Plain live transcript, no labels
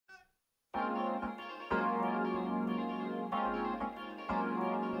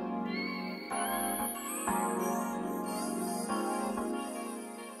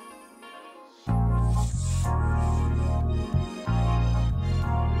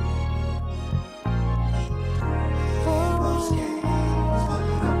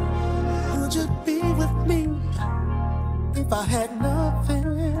If I had nothing,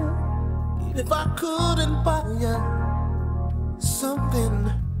 if I couldn't buy you something,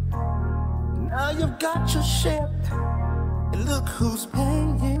 now you've got your share, and look who's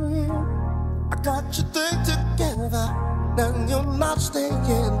paying. I got your thing together, now you're not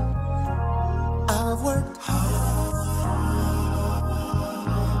staying. I've worked hard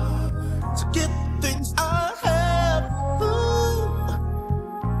to get things I have. Ooh,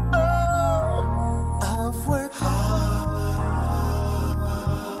 oh, I've worked hard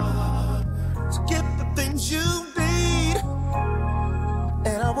to get the things you need,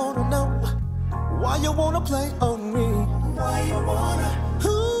 and I wanna know why you wanna play on me. Why you wanna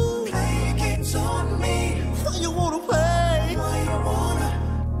play games on me? Why you wanna play? Why you wanna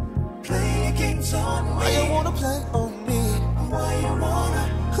play games on me? Why you wanna play on me? Why you wanna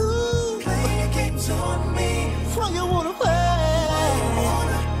play games on me? Why you wanna play? Why you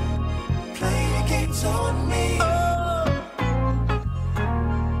wanna play games on me? Oh,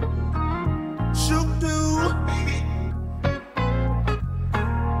 shoot do.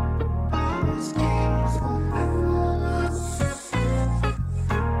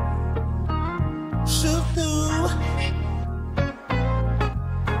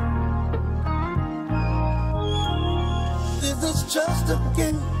 Just a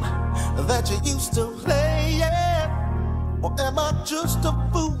game that you used to play, yeah? Or am I just a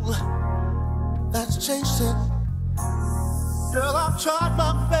fool that's chasing? Girl, I've tried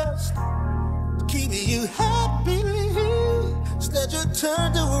my best to keep you happy. Instead you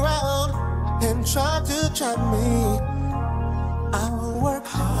turned around and tried to trap me. I'll work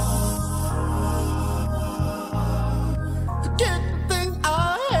hard to get the thing I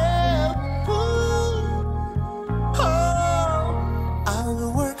have.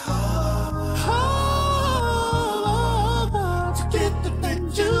 I'll work hard to get the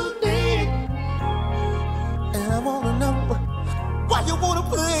things you need, and I wanna know why you wanna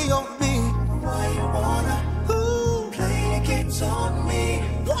play on me. Why you wanna play games on me?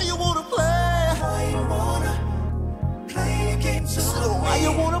 Why you wanna play? Why you wanna play games on me? Why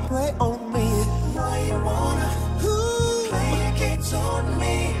you wanna play on me? Why you wanna play games on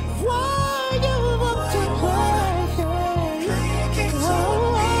me? Why you want to play?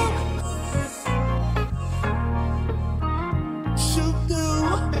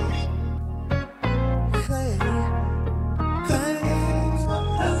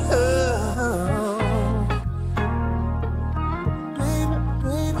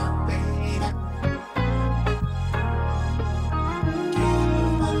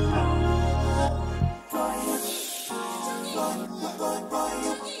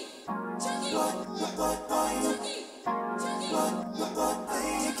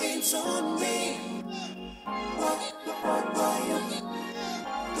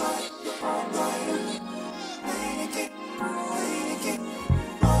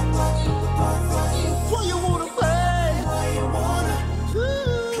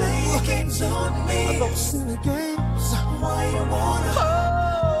 Silly games. Why you wanna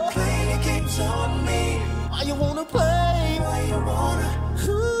play games on me? Why you wanna play? Why you wanna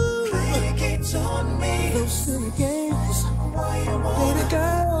play games on me? Those silly games. Why you wanna baby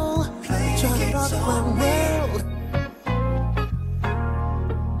girl, play games on me?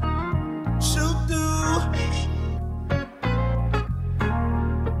 Shoot do.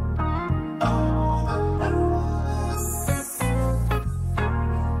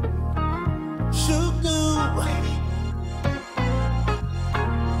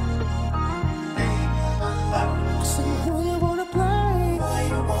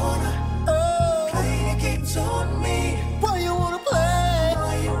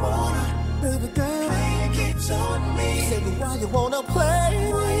 Why you wanna play?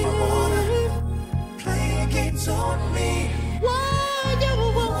 Why you wanna play games on me? Why you want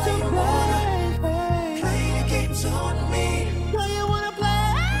to play games on me? Why you wanna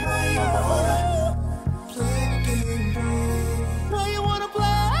play? Why you wanna play games? Why you wanna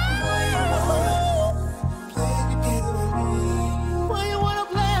play? Why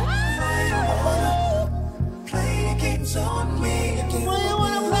you wanna play games on me? Why you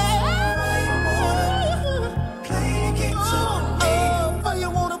wanna play? Why you wanna play games on me? Why you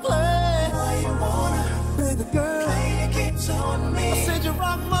wanna play? Why you wanna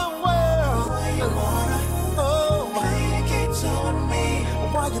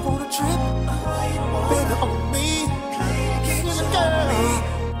trip, baby, on me? Girl.